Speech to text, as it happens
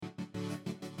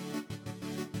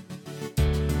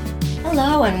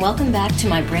Hello and welcome back to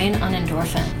My Brain on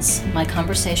Endorphins, my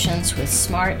conversations with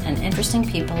smart and interesting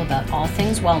people about all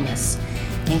things wellness,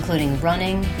 including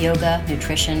running, yoga,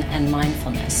 nutrition, and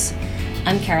mindfulness.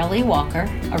 I'm Carol Lee Walker,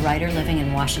 a writer living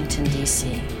in Washington,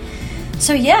 D.C.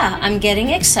 So I'm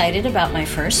getting excited about my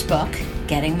first book,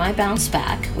 Getting My Bounce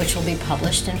Back, which will be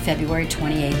published in February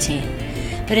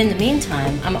 2018. But in the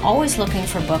meantime, I'm always looking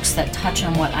for books that touch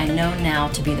on what I know now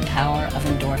to be the power of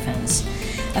endorphins.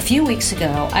 A few weeks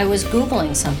ago, I was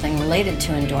Googling something related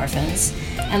to endorphins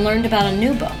and learned about a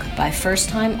new book by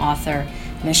first-time author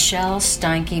Michelle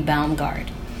Steinke Baumgard,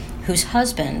 whose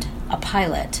husband, a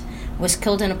pilot, was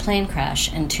killed in a plane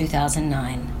crash in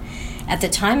 2009. At the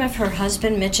time of her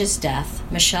husband Mitch's death,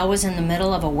 Michelle was in the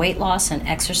middle of a weight loss and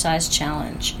exercise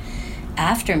challenge.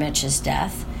 After Mitch's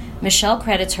death, Michelle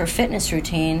credits her fitness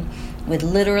routine with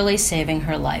literally saving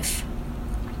her life.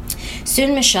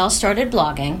 Soon Michelle started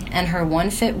blogging, and her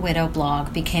One Fit Widow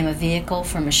blog became a vehicle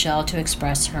for Michelle to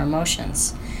express her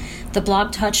emotions. The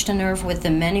blog touched a nerve with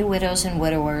the many widows and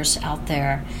widowers out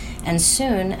there, and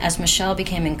soon, as Michelle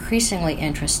became increasingly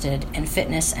interested in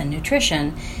fitness and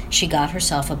nutrition, she got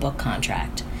herself a book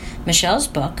contract. Michelle's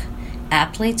book,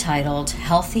 aptly titled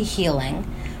Healthy Healing: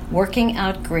 Working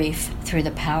Out Grief Through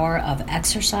the Power of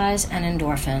Exercise and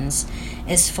Endorphins,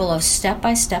 is full of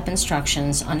step-by-step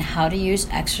instructions on how to use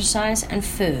exercise and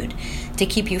food to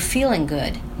keep you feeling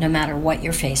good no matter what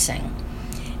you're facing.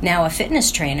 Now a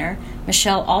fitness trainer,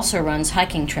 Michelle also runs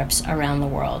hiking trips around the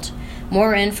world.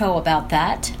 More info about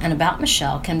that and about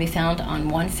Michelle can be found on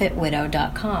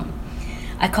onefitwidow.com.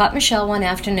 I caught Michelle one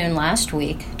afternoon last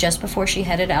week, just before she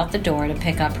headed out the door to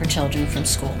pick up her children from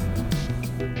school.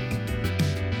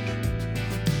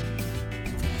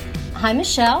 Hi,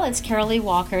 Michelle. It's Carol Lee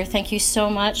Walker. Thank you so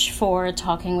much for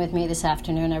talking with me this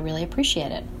afternoon. I really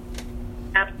appreciate it.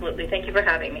 Absolutely. Thank you for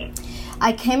having me.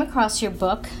 I came across your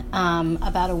book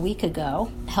about a week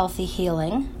ago, Healthy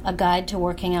Healing: A Guide to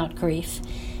Working Out Grief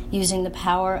Using the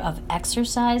Power of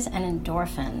Exercise and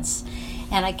Endorphins.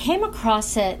 And I came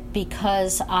across it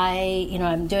because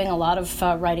I'm doing a lot of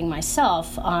writing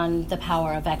myself on the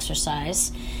power of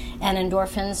exercise and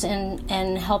endorphins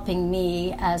in helping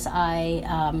me as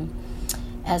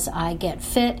I get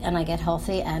fit and I get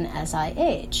healthy and as I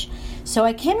age. So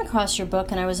I came across your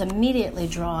book and I was immediately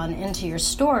drawn into your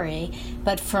story.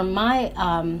 But for my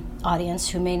audience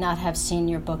who may not have seen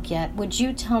your book yet, would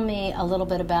you tell me a little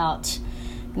bit about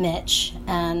Mitch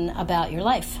and about your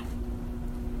life?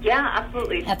 Yeah,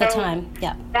 absolutely. At the time,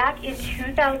 yeah. Back in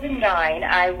 2009,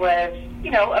 I was,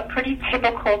 a pretty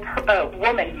typical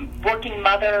woman, working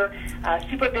mother,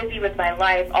 super busy with my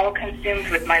life, all consumed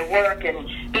with my work and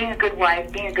being a good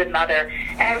wife, being a good mother.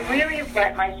 And I really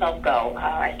let myself go.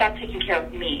 I stopped taking care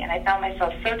of me, and I found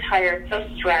myself so tired, so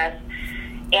stressed,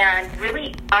 and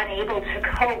really unable to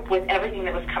cope with everything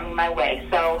that was coming my way.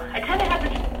 So I kind of had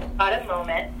this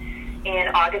moment in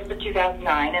August of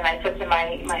 2009, and I said to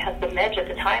my husband Mitch at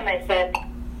the time, I said,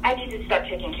 I need to start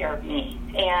taking care of me.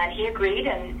 And he agreed,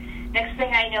 and next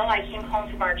thing I know, I came home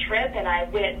from our trip, and I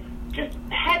went just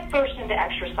head first into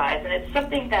exercise. And it's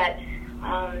something that,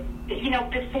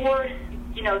 before,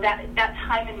 that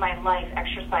time in my life,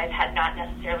 exercise had not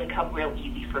necessarily come real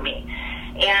easy for me.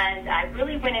 And I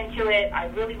really went into it. I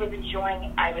really was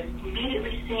enjoying. I was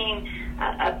immediately seeing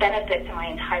a benefit to my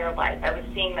entire life. I was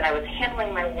seeing that I was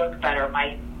handling my work better,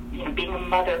 being a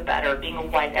mother better, being a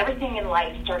wife. Everything in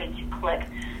life started to click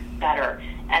better.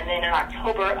 And then in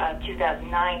October of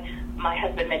 2009, my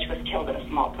husband Mitch was killed in a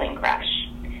small plane crash.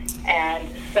 And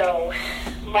so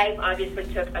life obviously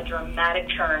took a dramatic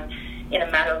turn in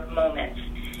a matter of moments.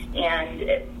 And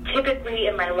typically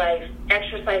in my life,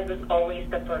 exercise was always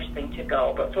the first thing to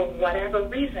go. But for whatever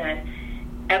reason,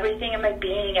 everything in my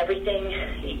being, everything,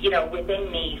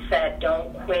 within me said,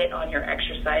 don't quit on your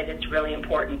exercise. It's really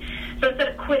important. So instead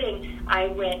of quitting, I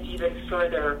went even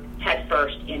further head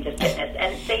first into fitness,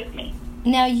 and it saved me.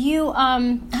 Now you,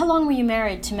 how long were you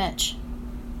married to Mitch?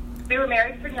 We were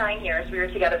married for 9 years. We were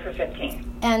together for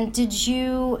 15. And did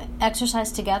you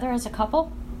exercise together as a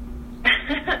couple?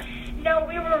 No,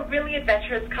 we were a really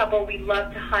adventurous couple. We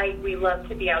loved to hike. We loved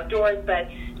to be outdoors. But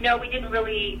no, we didn't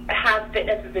really have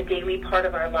fitness as a daily part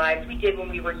of our lives. We did when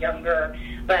we were younger.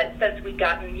 But since we'd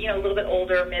gotten, a little bit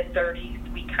older,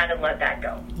 mid-30s, we kind of let that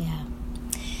go. Yeah.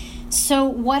 So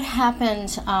what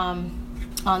happened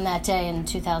on that day in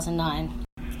 2009?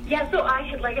 Yeah, so I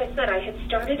had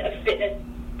started a fitness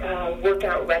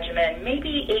workout regimen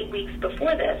maybe 8 weeks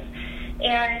before this.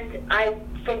 And I,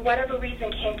 for whatever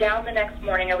reason, came down the next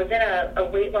morning. I was in a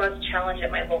weight loss challenge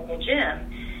at my local gym.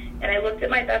 And I looked at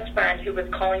my best friend who was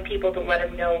calling people to let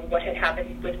him know what had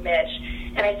happened with Mitch.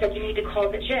 And I said, you need to call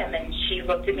the gym. And she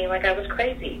looked at me like I was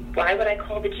crazy. Why would I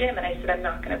call the gym? And I said, I'm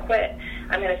not going to quit.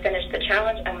 I'm going to finish the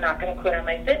challenge. I'm not going to quit on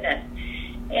my fitness.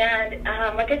 And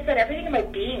like I said, everything in my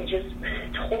being just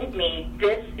told me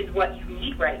this is what you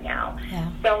need right now. Yeah.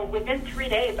 So within 3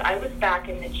 days, I was back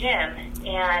in the gym.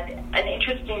 And an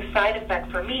interesting side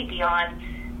effect for me, beyond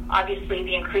obviously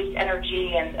the increased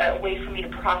energy and a way for me to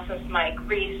process my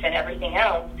grief and everything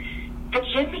else, the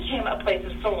gym became a place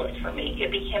of solace for me.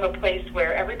 It became a place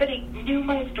where everybody knew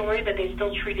my story, but they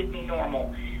still treated me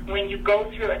normal. When you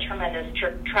go through a tremendous,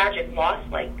 tragic loss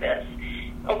like this,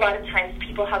 a lot of times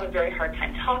people have a very hard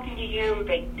time talking to you.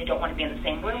 They don't want to be in the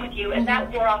same room with you. And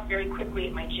that wore off very quickly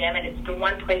at my gym, and it's the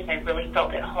one place I really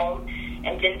felt at home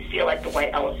and didn't feel like the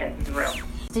white elephant in the room.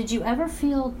 Did you ever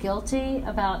feel guilty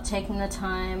about taking the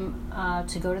time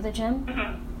to go to the gym?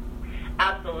 Mm-hmm.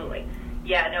 Absolutely.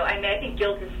 Yeah, no, I mean, I think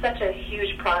guilt is such a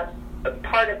huge part of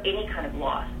any kind of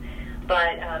loss.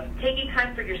 But taking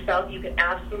time for yourself, you can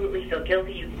absolutely feel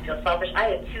guilty. You can feel selfish. I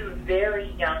had 2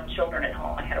 very young children at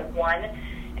home. I had a 1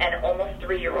 and almost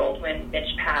 3-year-old when Mitch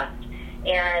passed.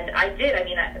 And I did. I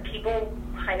mean, people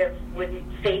kind of would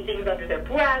say things under their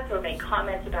breath or make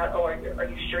comments about, oh, are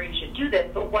you sure you should do this?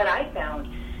 But what I found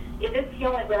is it's the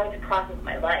only way I could process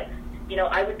my life. You know,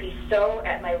 I would be so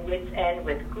at my wit's end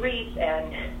with grief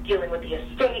and dealing with the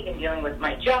estate and dealing with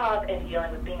my job and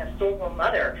dealing with being a solo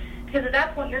mother. Because at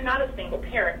that point, you're not a single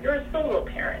parent. You're a solo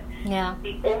parent. Yeah.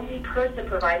 The only person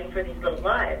providing for these little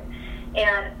lives.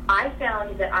 And I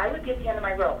found that I would get to the end of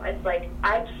my rope. It's like,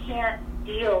 I can't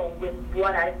deal with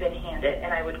what I've been handed.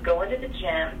 And I would go into the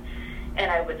gym, and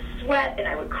I would sweat, and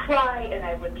I would cry, and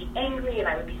I would be angry, and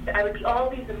I would be all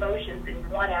these emotions in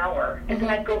 1 hour. And then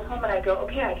I'd go home, and I'd go,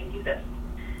 okay, I can do this.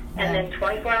 And then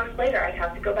 24 hours later, I'd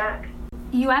have to go back.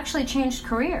 You actually changed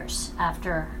careers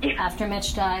after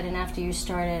Mitch died and after you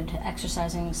started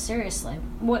exercising seriously.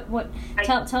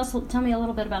 Tell me a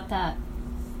little bit about that.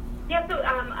 Yeah, so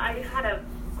I had a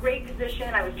great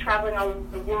position. I was traveling all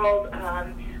over the world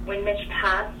when Mitch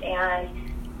passed, and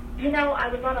you know, I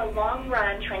was on a long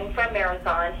run training for a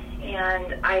marathon,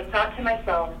 and I thought to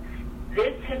myself,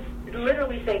 this has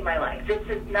literally saved my life. This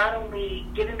has not only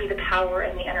given me the power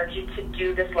and the energy to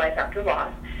do this life after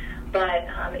loss, but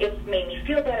it's made me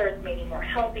feel better, it's made me more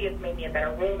healthy, it's made me a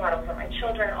better role model for my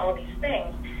children, all these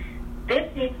things. This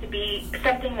needs to be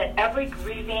something that every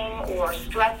grieving or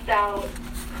stressed out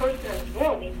person in the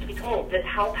world needs to be told, that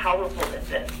how powerful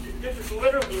this is. This is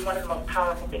literally one of the most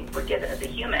powerful things we're given as a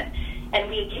human, and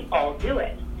we can all do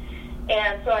it.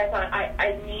 And so I thought,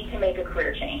 I need to make a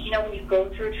career change. You know, when you go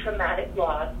through traumatic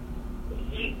loss,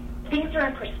 things are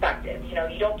in perspective. You know,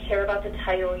 you don't care about the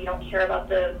title, you don't care about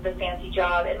the fancy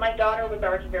job. And my daughter was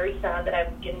already very sad that I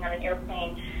was getting on an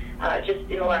airplane. Just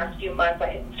in the last few months, I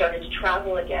had started to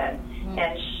travel again.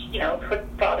 And, you know, her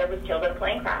father was killed in a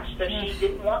plane crash. So she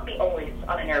didn't want me always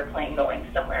on an airplane going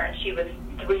somewhere. And she was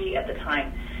 3 at the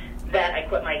time that I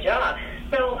quit my job.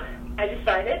 So I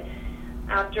decided,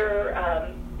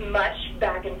 after much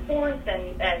back and forth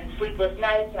and sleepless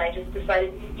nights, and I just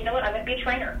decided, you know what, I'm going to be a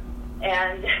trainer.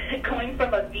 And going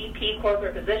from a VP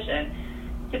corporate position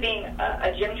to being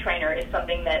a gym trainer is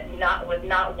something that was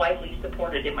not widely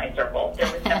supported in my circle.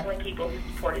 There was definitely people who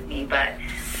supported me, but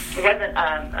it wasn't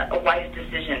a wise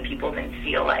decision, people didn't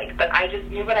feel like. But I just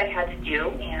knew what I had to do,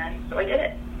 and so I did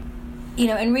it. You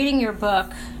know, in reading your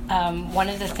book, one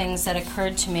of the things that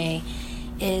occurred to me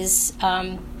is,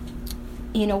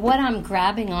 you know, what I'm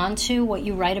grabbing onto, what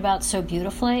you write about so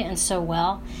beautifully and so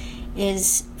well,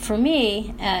 is, for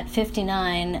me, at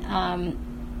 59,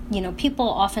 you know, people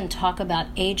often talk about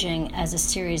aging as a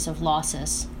series of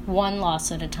losses, one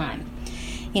loss at a time.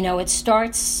 You know, it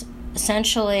starts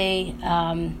essentially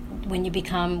when you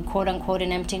become, quote-unquote,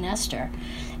 an empty nester.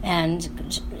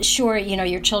 And sure, you know,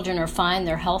 your children are fine,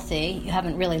 they're healthy. You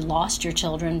haven't really lost your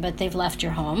children, but they've left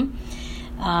your home.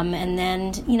 And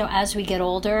then, you know, as we get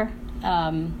older,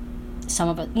 some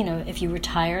of it, you know, if you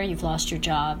retire, you've lost your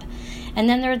job. And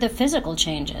then there are the physical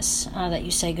changes that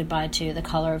you say goodbye to, the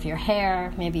color of your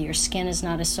hair, maybe your skin is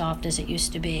not as soft as it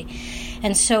used to be.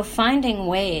 And so finding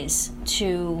ways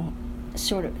to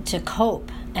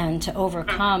cope and to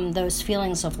overcome those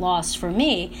feelings of loss, for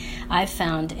me, I've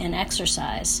found in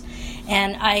exercise.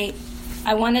 And I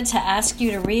wanted to ask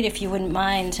you to read, if you wouldn't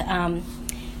mind,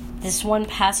 this one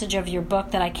passage of your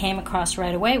book that I came across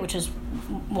right away, which is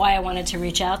why I wanted to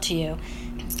reach out to you.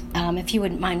 If you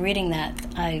wouldn't mind reading that,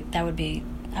 I would be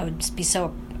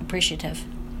so appreciative.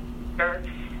 Sure.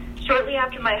 Shortly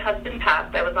after my husband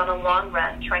passed, I was on a long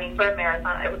run training for a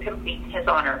marathon I would complete in his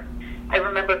honor. I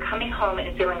remember coming home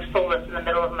and feeling soulless in the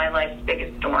middle of my life's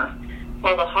biggest storm.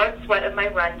 While the hard sweat of my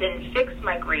run didn't fix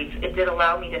my grief, it did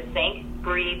allow me to think,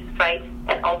 breathe, fight,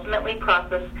 and ultimately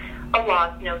process a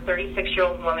loss no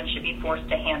 36-year-old woman should be forced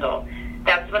to handle.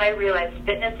 That's when I realized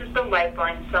fitness is the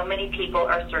lifeline so many people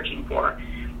are searching for.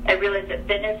 I realized that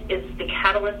fitness is the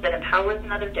catalyst that empowers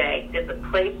another day, is a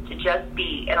place to just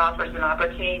be, and offers an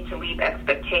opportunity to leave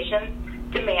expectations,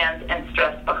 demands, and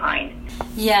stress behind.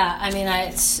 Yeah, I mean,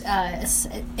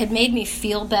 it made me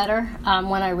feel better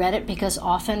when I read it, because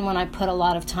often when I put a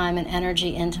lot of time and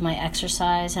energy into my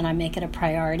exercise and I make it a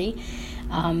priority,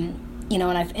 and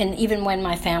even when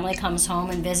my family comes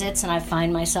home and visits and I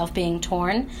find myself being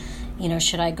torn,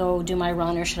 should I go do my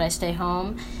run or should I stay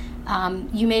home?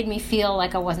 You made me feel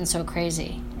like I wasn't so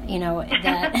crazy.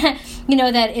 That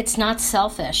that it's not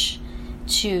selfish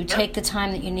to take the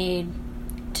time that you need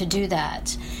to do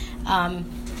that. And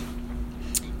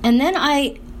then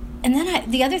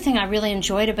the other thing I really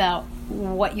enjoyed about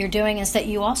what you're doing is that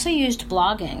you also used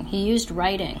blogging. You used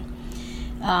writing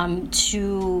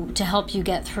to help you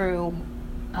get through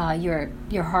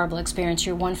your horrible experience,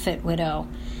 your One Fit Widow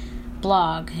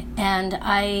blog. And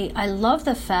I love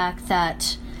the fact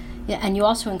that, and you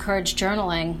also encourage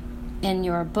journaling in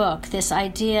your book. This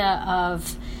idea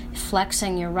of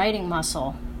flexing your writing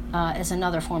muscle is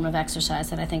another form of exercise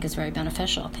that I think is very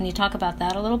beneficial. Can you talk about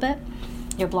that a little bit?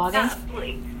 Your blogging?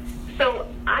 Absolutely. So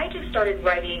I just started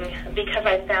writing because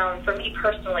I found, for me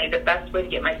personally, the best way to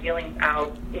get my feelings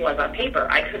out was on paper.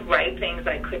 I could write things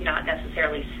I could not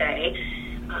necessarily say.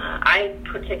 I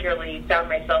particularly found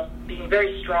myself being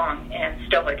very strong and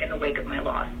stoic in the wake of my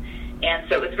loss. And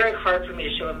so it was very hard for me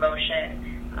to show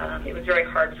emotion. It was very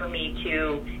hard for me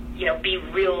to, be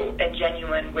real and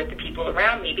genuine with the people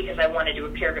around me because I wanted to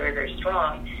appear very, very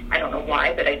strong. I don't know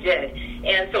why, but I did.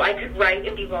 And so I could write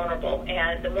and be vulnerable.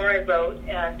 And the more I wrote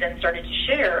and then started to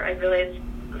share, I realized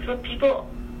so people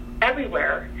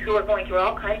everywhere who are going through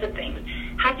all kinds of things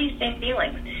have these same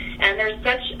feelings. And there's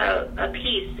such a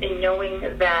peace in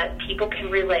knowing that people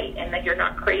can relate and that you're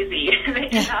not crazy,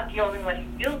 that you're not the only one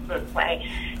who feels this way.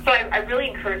 So I really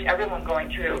encourage everyone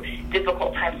going through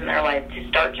difficult times in their life to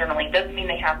start journaling. Doesn't mean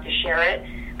they have to share it,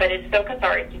 but it's so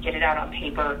cathartic to get it out on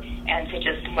paper and to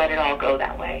just let it all go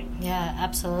that way. Yeah,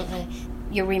 absolutely.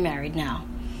 You're remarried now.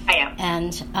 I am.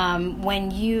 And when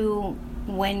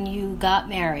you got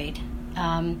married,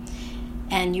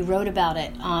 and you wrote about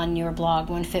it on your blog,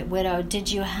 One Fit Widow, did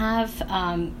you have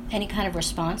any kind of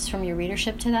response from your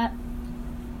readership to that?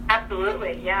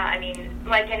 Absolutely, yeah. I mean,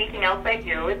 like anything else I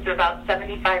do, it's about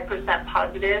 75%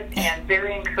 positive and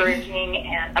very encouraging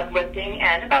and uplifting,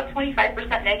 and about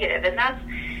 25% negative. And that's,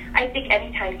 I think,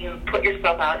 anytime you put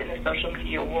yourself out in the social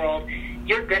media world,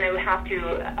 you're going to have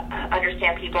to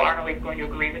understand people aren't always going to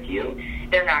agree with you.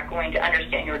 They're not going to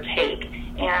understand your take.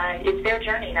 And it's their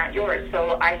journey, not yours.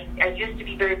 So I used to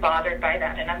be very bothered by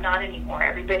that, and I'm not anymore.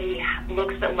 Everybody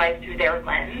looks at life through their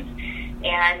lens,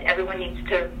 and everyone needs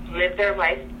to live their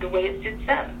life the way it suits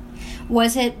them.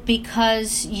 Was it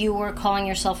because you were calling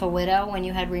yourself a widow when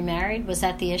you had remarried? Was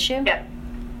that the issue? Yes.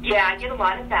 Yeah, I get a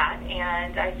lot of that,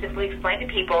 and I simply explain to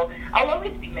people, I'll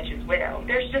always be Mitch's widow.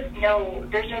 There's no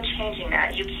changing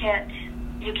that. You can't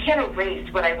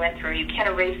erase what I went through. You can't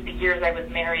erase the years I was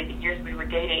married, the years we were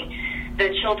dating,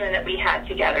 the children that we had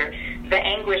together, the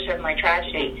anguish of my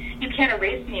tragedy. You can't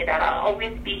erase any of that. I'll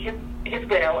always be his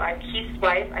widow. I'm Keith's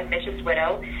wife. I'm Mitch's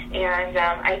widow. And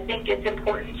I think it's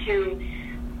important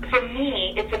for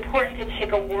me, it's important to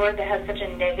take a word that has such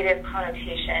a negative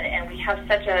connotation, and we have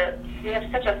such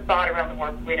a thought around the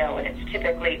word widow, and it's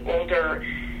typically older,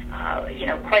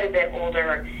 quite a bit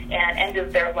older, and end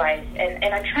of their life.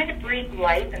 And I'm trying to breathe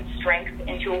life and strength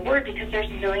into a word because there's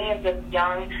millions of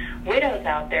young widows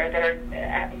out there that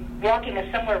are walking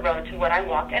a similar road to what I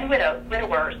walked, and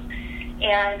widowers.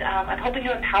 And I'm hoping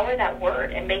to empower that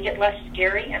word and make it less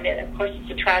scary. I mean, of course,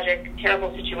 it's a tragic,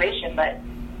 terrible situation, but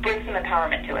bring some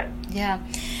empowerment to it. Yeah.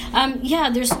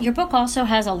 Your book also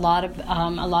has a lot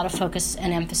of focus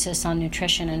and emphasis on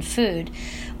nutrition and food,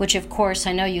 which, of course,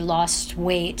 I know you lost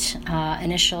weight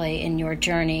initially in your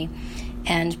journey,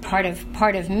 and part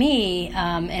of me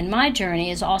and my journey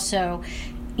is also,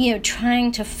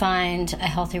 trying to find a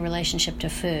healthy relationship to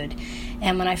food.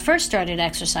 And when I first started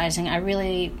exercising, I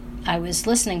was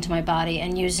listening to my body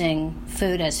and using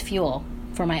food as fuel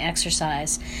for my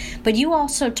exercise. But you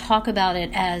also talk about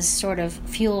it as sort of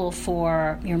fuel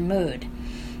for your mood.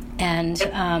 And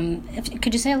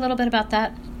could you say a little bit about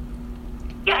that?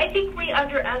 Yeah, I think we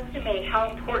underestimate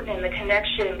how important in the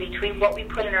connection between what we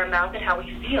put in our mouth and how we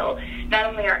feel. Not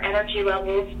only our energy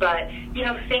levels, but,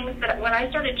 things that when I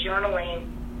started journaling,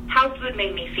 how food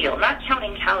made me feel. Not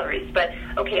counting calories, but,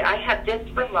 okay, I had this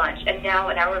for lunch, and now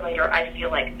an hour later I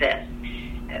feel like this.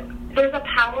 There's a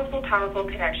powerful, powerful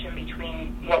connection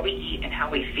between what we eat and how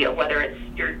we feel, whether it's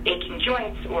your aching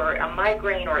joints or a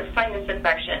migraine or a sinus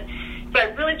infection. So I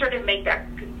really started to make that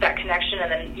connection,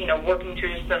 and then, working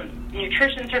through some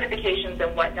nutrition certifications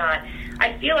and whatnot.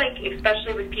 I feel like,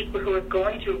 especially with people who are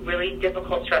going through really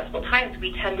difficult, stressful times,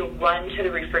 we tend to run to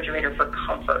the refrigerator for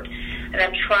comfort. And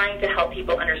I'm trying to help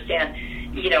people understand,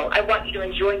 I want you to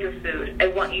enjoy your food. I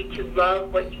want you to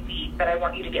love what you eat, but I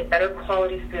want you to get better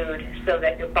quality food so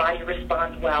that your body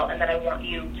responds well. And then I want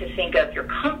you to think of your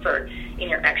comfort in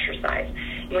your exercise.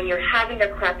 When you're having a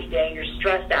crappy day, you're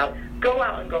stressed out, go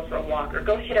out and go for a walk, or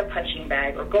go hit a punching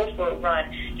bag, or go for a run.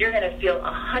 You're going to feel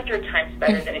 100 times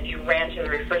better than if you ran to the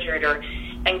refrigerator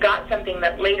and got something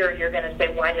that later you're going to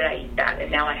say, why did I eat that?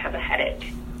 And now I have a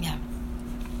headache.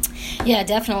 Yeah,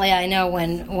 definitely. I know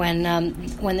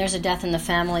when there's a death in the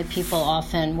family, people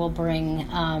often will bring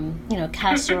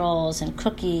casseroles and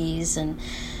cookies and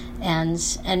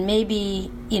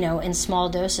maybe in small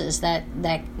doses that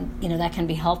can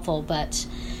be helpful. But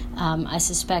I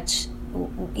suspect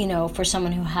for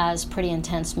someone who has pretty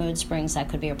intense mood swings, that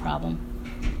could be a problem.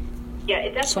 Yeah,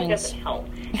 it definitely doesn't help.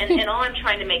 And all I'm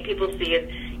trying to make people see is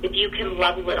if you can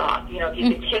level it off. If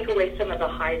you can take away some of the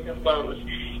highs and lows,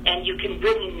 and you can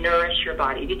really nourish your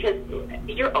body, because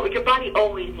your body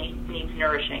always needs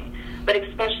nourishing, but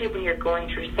especially when you're going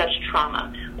through such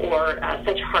trauma or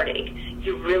such heartache,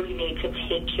 you really need to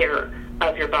take care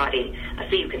of your body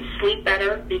so you can sleep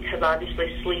better, because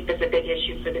obviously sleep is a big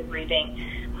issue for the breathing,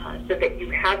 so that you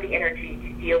have the energy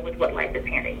to deal with what life is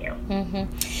handing you.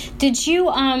 Mm-hmm. Did you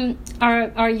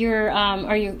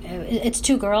it's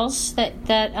two girls that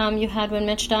you had when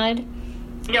Mitch died?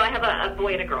 No, I have a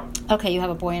boy and a girl. Okay, you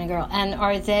have a boy and a girl. And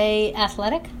are they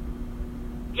athletic?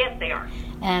 Yes, they are.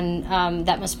 And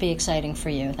that must be exciting for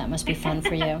you. That must be fun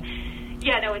for you.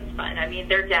 Yeah, no, it's fun. I mean,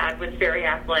 their dad was very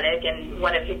athletic, and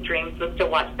one of his dreams was to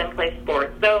watch them play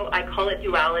sports. So I call it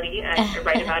duality. I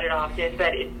write about it often,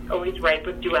 but it's always ripe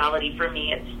with duality for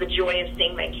me. It's the joy of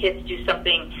seeing my kids do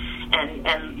something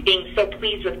and being so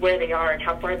pleased with where they are and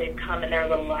how far they've come in their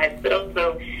little lives, but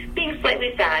also being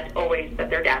slightly sad always that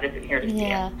their dad isn't here to see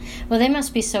it. Well, they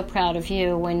must be so proud of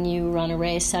you when you run a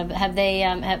race. Have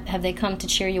they come to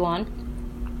cheer you on?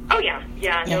 Oh yeah.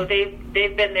 No, they've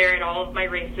been there in all of my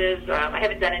races. I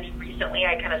haven't done it recently.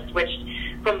 I kind of switched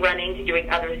from running to doing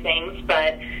other things,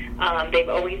 but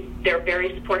they're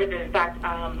very supportive. In fact,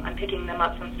 I'm picking them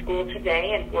up from school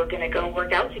today, and we're going to go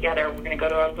work out together. We're going to go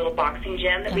to our little boxing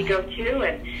gym that we go to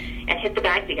and hit the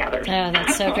bag together. Oh,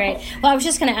 that's so great. Well, I was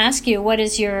just going to ask you, what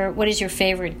is your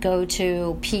favorite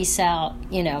go-to peace out,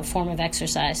 form of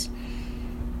exercise?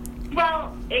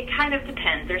 Well, it kind of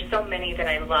depends. There's so many that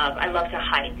I love. I love to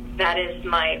hike. That is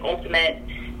my ultimate,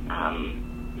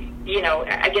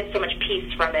 I get so much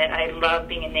peace from it. I love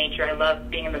being in nature. I love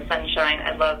being in the sunshine.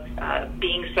 I love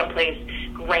being someplace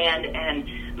grand and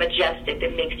majestic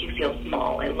that makes you feel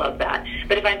small. I love that.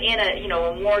 But if I'm in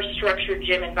a more structured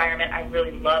gym environment, I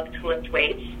really love to lift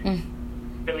weights.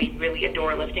 Really, really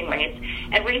adore lifting weights.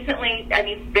 And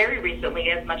very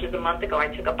recently, as much as a month ago, I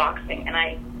took up boxing, and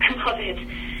I love it.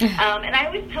 And I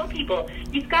always tell people,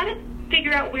 you've got to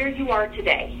figure out where you are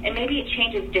today. And maybe it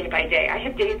changes day by day. I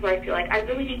have days where I feel like I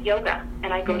really need yoga,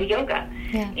 and I go to yoga.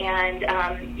 Yeah. And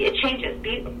it changes.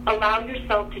 Allow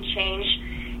yourself to change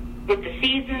with the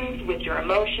seasons, with your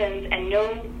emotions, and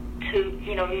know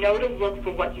to look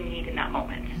for what you need in that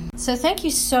moment. So thank you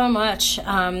so much.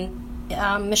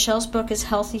 Michelle's book is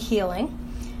Healthy Healing,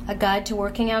 A Guide to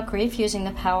Working Out Grief Using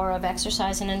the Power of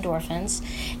Exercise and Endorphins.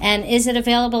 And is it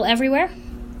available everywhere?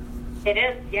 It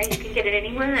is. Yeah, you can get it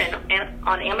anywhere, and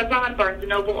on Amazon, Barnes &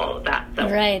 Noble, all of that. So,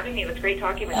 right. It was great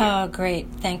talking with you. Oh, great.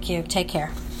 Thank you. Take care.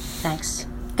 Thanks.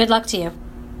 Good luck to you.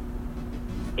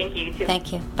 Thank you, too.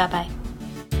 Thank you. Bye-bye.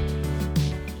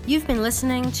 You've been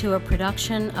listening to a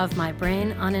production of My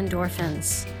Brain on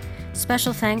Endorphins.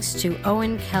 Special thanks to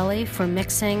Owen Kelly for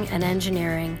mixing and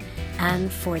engineering,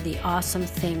 and for the awesome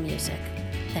theme music.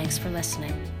 Thanks for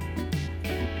listening.